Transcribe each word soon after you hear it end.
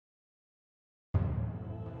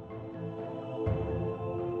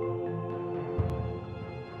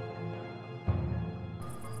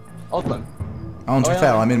Hold on. To be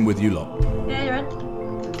fair, I'm in with you lot. Yeah, you're in.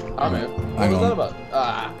 I'm in. What was that about?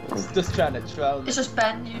 Ah, just trying to troll me. It's just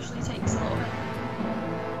Ben usually takes a little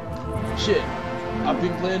bit. Shit. I've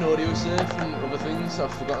been playing audio surf and other things, so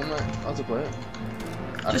I've forgotten how to play it.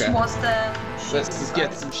 Okay. Just was the... Let's just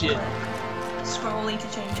get some shit. Scrolly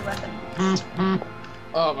to change your weapon.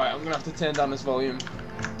 Oh, right, I'm gonna have to turn down this volume.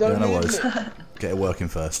 Yeah, no worries. Get it working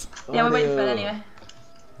first. Yeah, we're waiting for it anyway.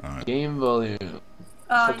 Alright. Game volume.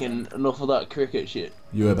 Fucking enough of that cricket shit.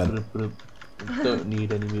 You Ben. Don't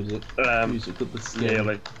need any music. Music at the skin. Yeah,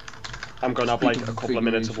 like, I'm gonna have like a couple of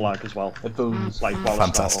minutes of lag as well. Headphones. Like, while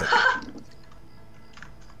Fantastic.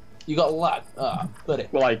 You got lag? Ah, buddy.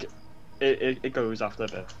 Well, like, it goes after a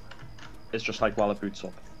bit. It's just like while it boots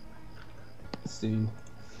up. See.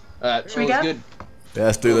 Alright, Should we go? Good. Yeah,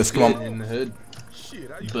 let's do this, come on. In the hood.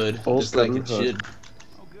 Bud, All's just like good in it the hood.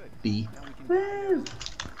 should be. Woo!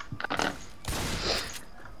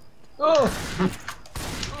 Oh!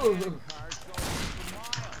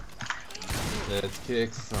 Let's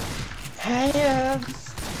kick some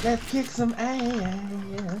ass. Let's kick some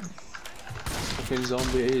ass. Fucking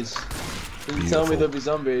zombies. Didn't tell me there'd be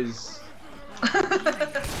zombies.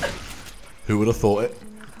 Who would have thought it?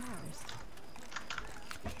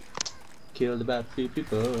 Killed about 3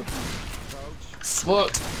 people.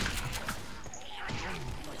 Fuck!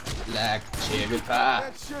 Like cherry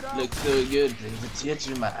pie. Looks so good, brings a tear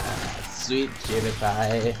to my eye. Sweet cherry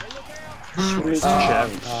pie. Sweet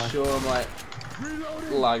cherry pie. Sure, I'm like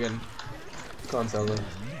lagging. Can't tell them.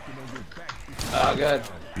 Oh god,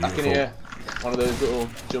 I can hear one of those little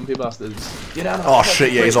jumpy bastards. Get out of Oh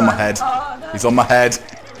shit, yeah, he's on my head. He's on my head.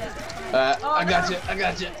 I got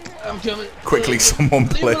you, I'm coming. Quickly, someone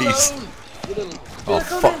please. Oh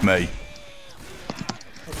fuck me.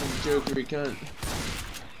 Fucking jokery cunt.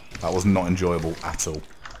 That was not enjoyable at all.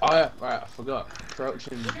 Oh yeah, right, I forgot.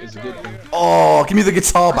 Crouching is a good thing. Oh, give me the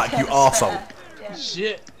guitar back, you arsehole. Yeah.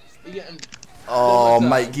 Shit! You getting... Oh,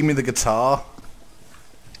 mate, give me the guitar.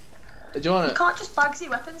 Do you want You it? can't just bagsy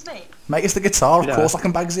weapons, mate. Mate, it's the guitar, of course I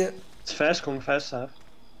can bagsy it. It's first come, first serve.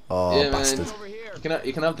 Oh, Yeah, bastard. Man.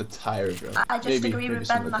 You can have the tire, bro. I just agree with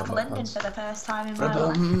Ben McLendon for the first time in my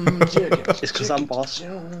life. It's because I'm boss.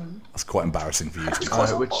 That's quite embarrassing for you to be Alright,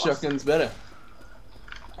 fair. which shotgun's better?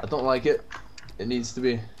 I don't like it. It needs to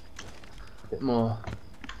be a bit more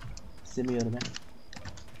semi-automatic.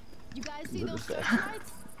 You guys see those lights?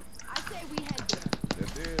 I say we head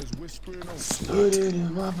there. Put it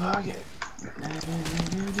in my pocket.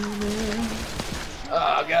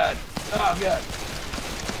 Oh god. Oh god.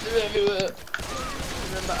 They're everywhere.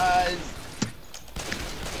 They're in my eyes.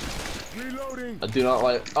 Reloading. I do not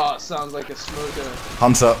like. Oh, it sounds like a smoker.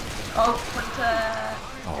 Hunter. Oh, but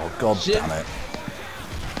Oh, god Shit. damn it.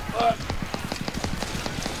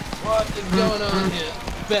 What is going on here?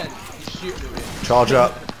 Ben, he's shooting at me. Charge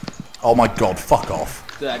up. Oh my god, fuck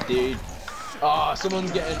off. That dude. Oh,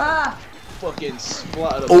 someone's getting fucking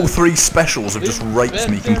splattered. All 3 specials have just raped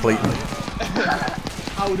me completely.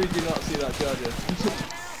 How did you not see that charger?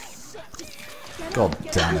 God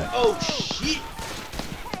damn it. Oh shit!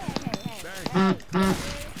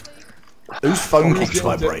 Whose phone keeps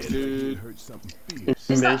vibrating? Dude.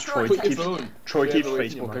 is that Troy? Put your phone. Troy Yeah, keeps away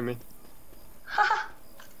from you, Facebooking me.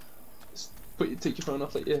 Take your phone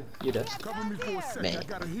off like your desk. Cover me for a second. Man. I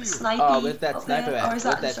gotta heal. Snipey. Oh, where's that up sniper there? at? Or is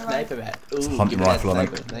Where's that that just a sniper at? Ooh, hunting give me that rifle, I think.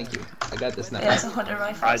 sniper. Thank you. I got the sniper. Yeah, it's a hunter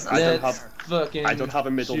rifle. I so- don't Let's have fucking I don't have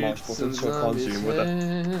a middle shoot mouse button, some so I can't zoom with it.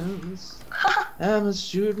 zombies. I'm a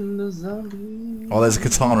shooting the zombies. Oh, there's a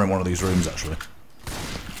katana in one of these rooms actually.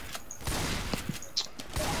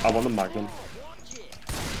 I want a magnum.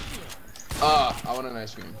 Ah, I want an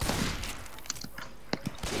ice cream.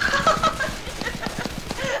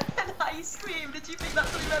 An ice cream. Did you think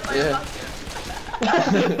that's what you meant by Yeah.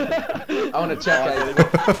 a I want to check out.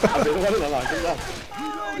 I really want a magnum now. Oh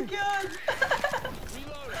my god.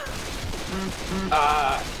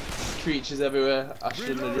 Ah, creatures everywhere. I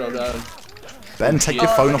shouldn't have dropped down. Ben, take your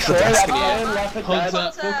phone off the desk. Hunter,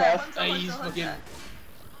 Hunter, hey, he's fucking.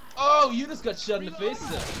 Oh, you just got shot in the face,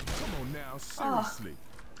 sir. Come on now, seriously.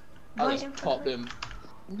 I just popped him.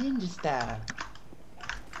 Ninja style.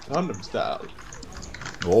 Gundam style.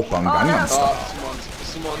 Oh, bang bang man. Oh,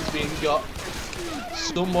 someone's being got.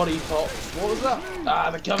 Somebody popped. What was that? Ah,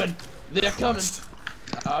 they're coming. They're coming.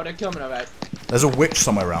 Oh, they're coming, alright. There's a witch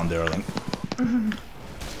somewhere around here, I think.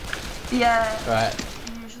 Yeah. Right.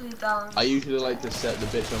 Usually down. I usually like to set the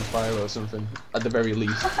bitch on fire or something, at the very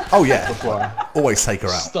least, Oh yeah, before I always take her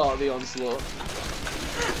out. start the onslaught.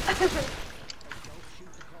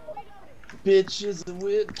 Bitch is a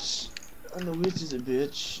witch, and the witch is a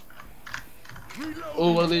bitch.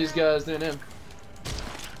 Oh, what are these guys doing him?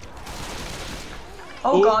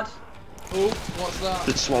 Oh god. Oh, what's that?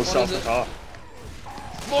 Did someone What sell is the it? car?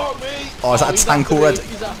 Fuck me! Oh, is that a he's tank after me, already?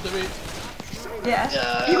 He's after me.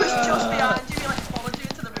 Yeah. He was just behind you, he like followed you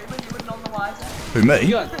into the room and you were none the wiser. Who, me?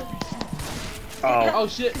 You got- Oh, Oh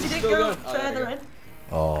shit, Because he's you still didn't go going. Oh, there further we in.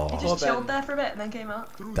 Oh, You Poor just chilled Ben. there for a bit and then came out.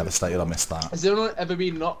 devastated I missed that. Has anyone ever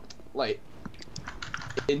been knocked, like,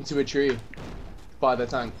 into a tree by the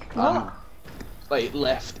tank? What? Like,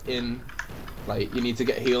 left in, like, you need to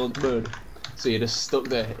get healed mode. So you're just stuck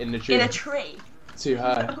there in the tree. In a tree? Too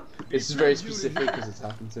high. This is very specific because it's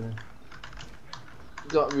happened to me.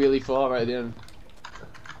 Got really far right at the end.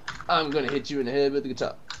 I'm gonna hit you in the head with the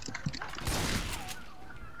guitar.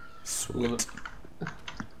 Sweet. Oh,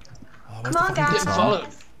 Come on, Getting guys. followed.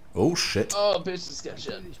 Oh shit. Oh, bitch, just get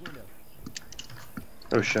shot.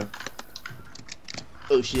 oh shit.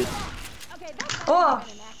 Oh shit. Okay, that's Oh,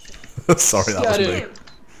 Sorry, that was me. you.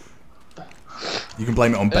 You can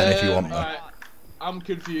blame it on Ben if you want, though. Alright, I'm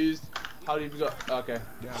confused. How do you got? Okay.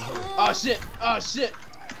 Oh shit! Oh shit!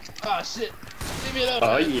 Oh shit! Leave me alone!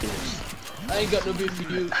 Oh yes. I ain't got no beef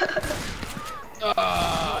for you.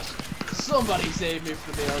 Ah, somebody save me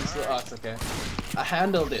from the onslaught. Oh, it's okay. I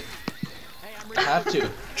handled it. I had to.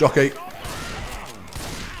 Jockey.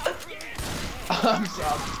 I'm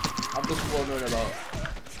sorry. I'm just wandering about.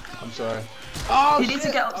 I'm sorry. Oh You shit! need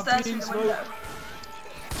to get I've upstairs been from the window.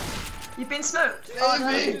 smoked. You've been smoked. Save Oh,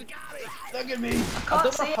 no. me! Look at me! I can't don't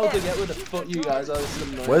know see how to it. get with the fuck you guys are. This is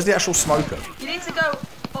annoying. Where's the actual smoker? You need to go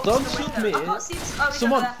up Don't to the shoot window. me. I can't see this. Oh, he's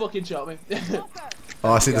Someone over there. fucking shot me.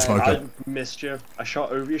 Oh, I see the Okay. smoker. I missed you. I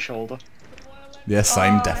shot over your shoulder. Yeah,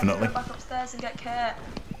 same, Oh, definitely. Go back upstairs and get Kurt.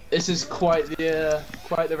 This is quite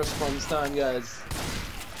the response time, guys.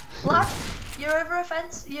 Lad, you're over a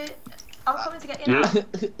fence. I'm coming to get you now.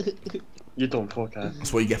 You don't fuck her.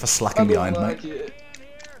 That's what you get for I slacking don't behind, like mate. it.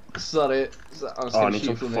 Sorry. I was Oh, I gonna need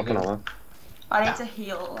some shoot from fucking armor. I need to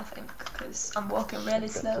heal, I think, because I'm walking really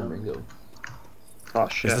slow. Oh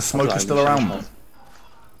shit. Is the smoker still around, though?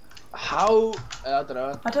 How? I don't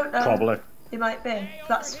know. I don't know. Probably. It might be.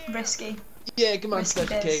 That's risky. Yeah, come on, Risky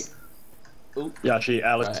Steph Kate. biz. Yeah, actually,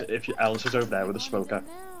 Ellis, Right. if Ellis is over there with a smoker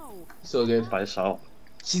So good. by herself.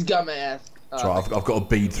 She's got my ass. That's right, I've got a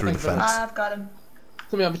bead through the Thank you. fence. I've got him.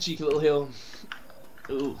 Let me have a cheeky little heal.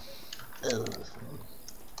 Ooh.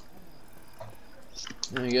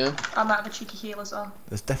 There we go. I might have a cheeky heal as well.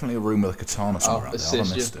 There's definitely a room with a katana somewhere out there. I've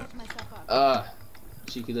assist missed you. it. Ah,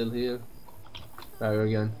 cheeky little heal. There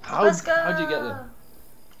we go. How? Let's go. How'd you get there?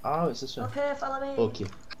 Oh, it's this one. Up here, follow me. Okay.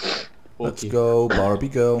 Let's Okay. go, Barbie,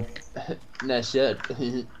 go. Nice shot.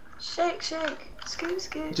 Shake, shake. Scoot,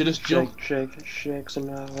 scoot. You just jump. Shake, shake, shake some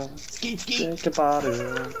now. Skeet, skeet. Shake your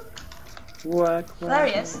body. Work, There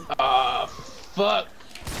he is. Ah, fuck.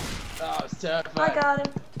 Oh, it's terrifying. I got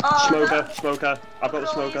him. Oh, Smoker, no. smoker. I've got the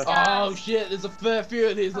smoker. Oh shit, there's a fair few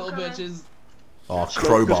of these little Okay. bitches. Oh, Smoker's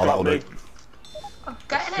crowbar, got that'll me. do. I'm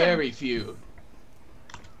getting him. Very few.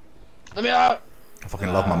 Let me out! I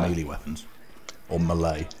fucking love my melee weapons. Or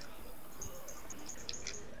melee.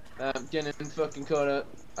 Getting in fucking corner.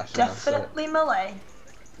 Actually, no, sorry. Definitely melee.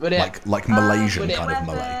 With it. Like Malaysian With it. kind of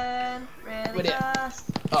melee. Weapon, really With it. fast.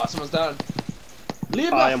 Oh, someone's down. Leave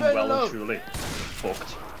I my am friend well and alone. truly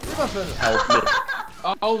fucked. Leave my friend alone. Help me.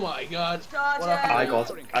 Oh my god. Dodge What it. happened? I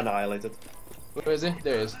got annihilated. Where is he?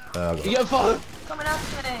 There he is. I've got You get followed. Coming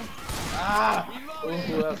after me. Ah!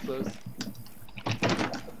 Oh, that's close.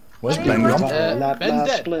 Where's Where Ben are you gone? Ben's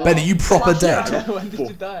dead. Ben, are you proper Flash dead? When did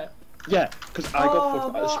you die? Yeah, because I got Oh,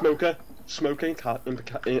 fucked by a what? smoker. Smoking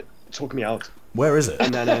took me out. Where is it?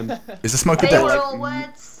 And then, Is the smoker They were dead? all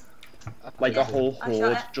words. like a whole I shot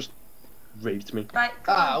horde it. just raped me. Right,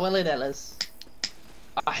 come Ah, on. well it Ellis.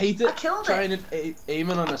 I hate it I killed trying to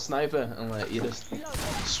aiming on a sniper and like you just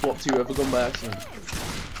swap to your other gun by accident.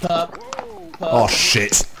 Pop, pop, Oh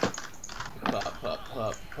shit. pop, pop,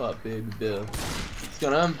 pop, pop, baby Bill. What's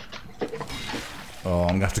going on? Oh, I'm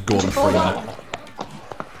gonna have to Gordon Fall Freeman. down.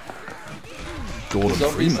 Gordon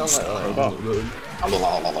Zombies Freeman. sound like style.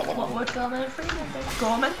 What would Gorman and Freeman do?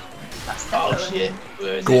 Gorman? That's Oh definitely. shit,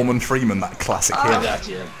 where is it? Gorman Freeman, that classic I hero. got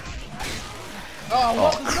you. Oh,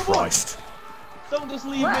 what? Oh There's another one. Christ. Don't just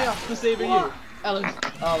leave me What? after saving What? you. Ellis.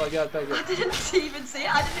 Oh my god, thank you. I didn't even see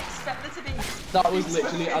it. I didn't expect there to be. That was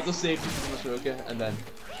literally, I just saved you from the smoker and then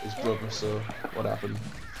his brother, so what happened?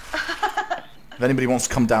 If anybody wants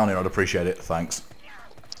to come down here, I'd appreciate it. Thanks.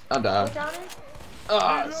 I'm down. Down here?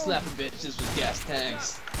 Ah, slapping bitches with gas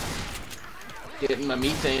tanks. Getting my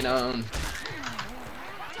methane on.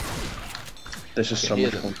 This is so hear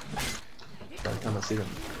much them. fun. I cannot see them.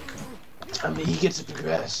 I'm eager to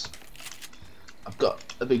progress. I've got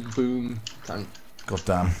a big boom tank. God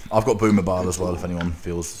damn. I've got Boomer Bar as well if anyone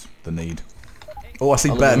feels the need. Oh, I see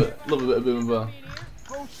Ben. Love a bit of boom and bar.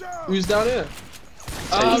 Who's down here?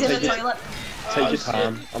 He's in the toilet. Take your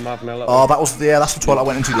time. I'm having a little. Oh, that was that's the toilet I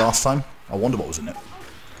went into last time. I wonder what was in it.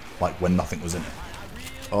 Like when nothing was in it.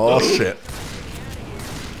 Oh shit.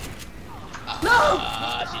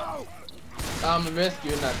 No! I'm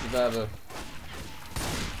rescuing that survivor.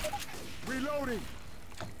 Reloading.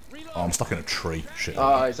 Oh, I'm stuck in a tree. Shit.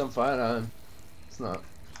 Oh, it's on fire now. It's not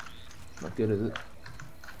good, is it?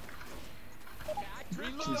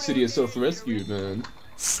 Consider yourself rescued, man.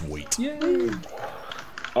 Sweet. Yay!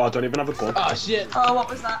 Oh, I don't even have a gun. Oh shit! Oh, what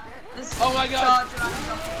was that? There's Oh my god! charger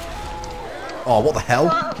and a- Oh, what the hell?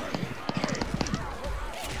 Help!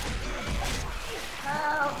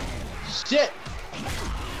 Help! Shit!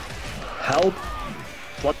 Help!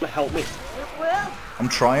 Want to help me? It will. I'm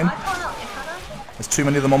trying. I can't help you, can I? There's too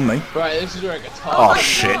many of them on me. Right, this is where I get Oh taught.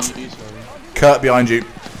 shit. Curt behind you.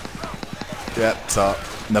 Yep,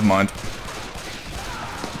 never mind.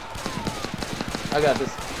 I got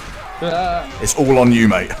this. It's all on you,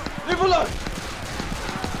 mate. Leave it alone!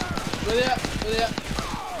 Where they at? Where they at?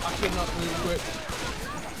 I cannot move quick.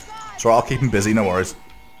 It's alright, I'll keep him busy, no worries.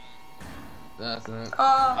 That's it.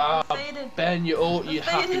 Oh, I'm fading. Ben, you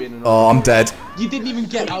have to be in an Oh, I'm dead. You didn't even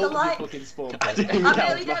get Need out the of the light. fucking spawn. I didn't even I'm get out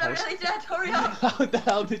really of my dead, I'm house. really dead, hurry up! How the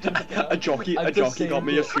hell did you get out? A jockey got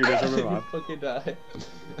me as soon as I You arrived. fucking die.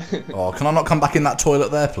 Oh, can I not come back in that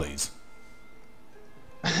toilet there, please?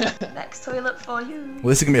 Next toilet for you. Well,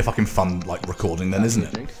 this is gonna be a fucking fun, like, recording then, isn't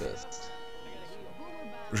it? Drink first.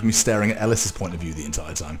 We're just gonna be staring at Ellis's point of view the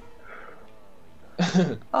entire time.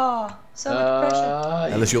 Oh, so much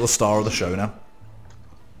pressure. Ellis, you're the star of the show now.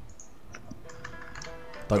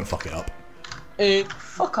 Don't fuck it up. Hey,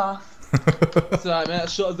 Fuck off. it's alright, man. I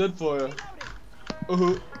shot a dead for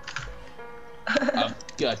you. I've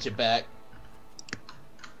got your back.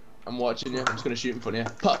 I'm watching you. I'm just gonna shoot in front of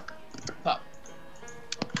you. Pop, pop.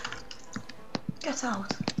 Get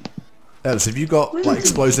out. Ellis, have you got, like,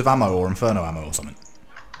 explosive ammo or inferno ammo or something?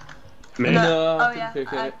 Me? No, I Oh can yeah.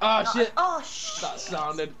 pick it. I- Oh shit! Oh shit. That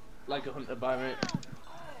sounded like a hunter by me.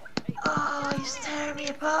 Oh, he's tearing me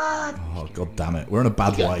apart. Oh, god damn it. We're in a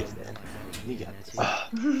bad You got way. this, Dan. You got this.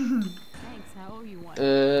 Thanks, I owe you one.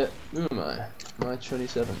 Who am I? Am I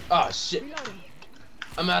 27? Oh shit!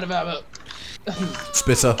 I'm out of ammo.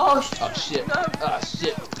 Spitter. Oh shit. Oh shit! No. Oh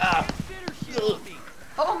shit! Ah! Ugh.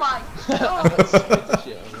 Oh my. That's Oh.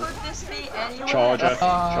 shit. Could this be anywhere? Charger. Oh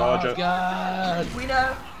Charger. god! We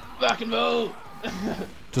know. Rock and roll!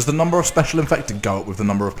 Does the number of special infected go up with the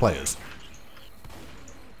number of players?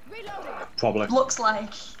 Probably. Looks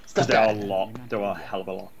like. Because there are a lot. There are a hell of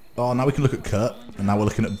a lot. Oh, now we can look at Curt, and now we're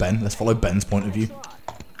looking at Ben. Let's follow Ben's point of view.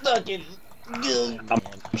 Fucking good.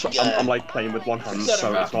 I'm like playing with one hand,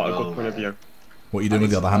 so it's not a good point of view. What are you doing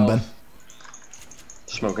with the other hand, Ben?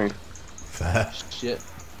 Smoking. Fair. Shit.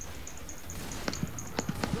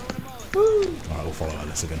 Alright, we'll follow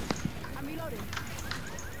Ellis again. I'm reloading.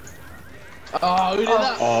 Oh, who did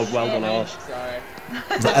that? Oh, well done, Ellis. Sorry.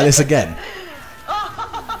 Is that Ellis again?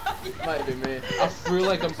 Might have been me. I feel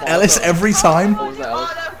like I'm Ellis every time? What was that, Ellis?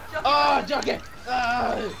 Oh no. Oh, jockey!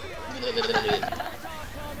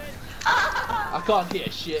 I can't hear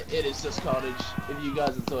shit. It is just carnage. If you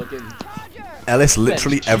guys are talking. Ellis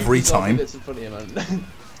literally Ben, every shoot yourself in time. this in front of you, man.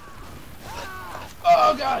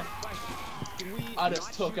 Oh god! I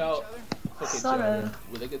just took out fucking Sorry. Johnny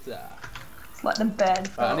with a guitar. Let them burn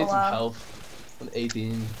for Right, I a need some while. health. I'm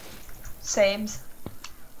 18. Sames.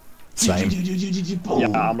 Same.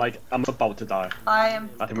 Yeah, I'm about to die. I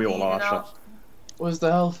think we all bleeding are, actually. out. Where's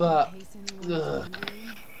the health at? Hasten Ugh.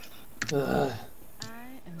 Ugh. I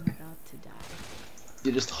am about to die.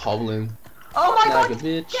 You're just hobbling Oh my like god! a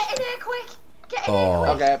bitch. Get in here quick! Get in Oh.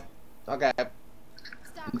 here quick! Okay. Okay.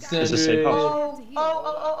 Stop. Is this safe house? Oh, oh,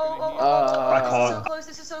 oh, oh, oh, oh, I oh, can't. so close,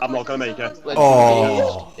 this is so I'm close, not gonna this is make so it. close. Let's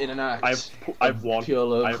Oh. engage in an act. I've won. Pure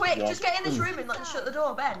love. I've Quick, won. just get in this room and let's shut the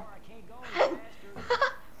door, Ben.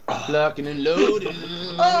 Locking and loading.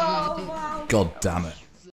 Oh, wow. God damn it.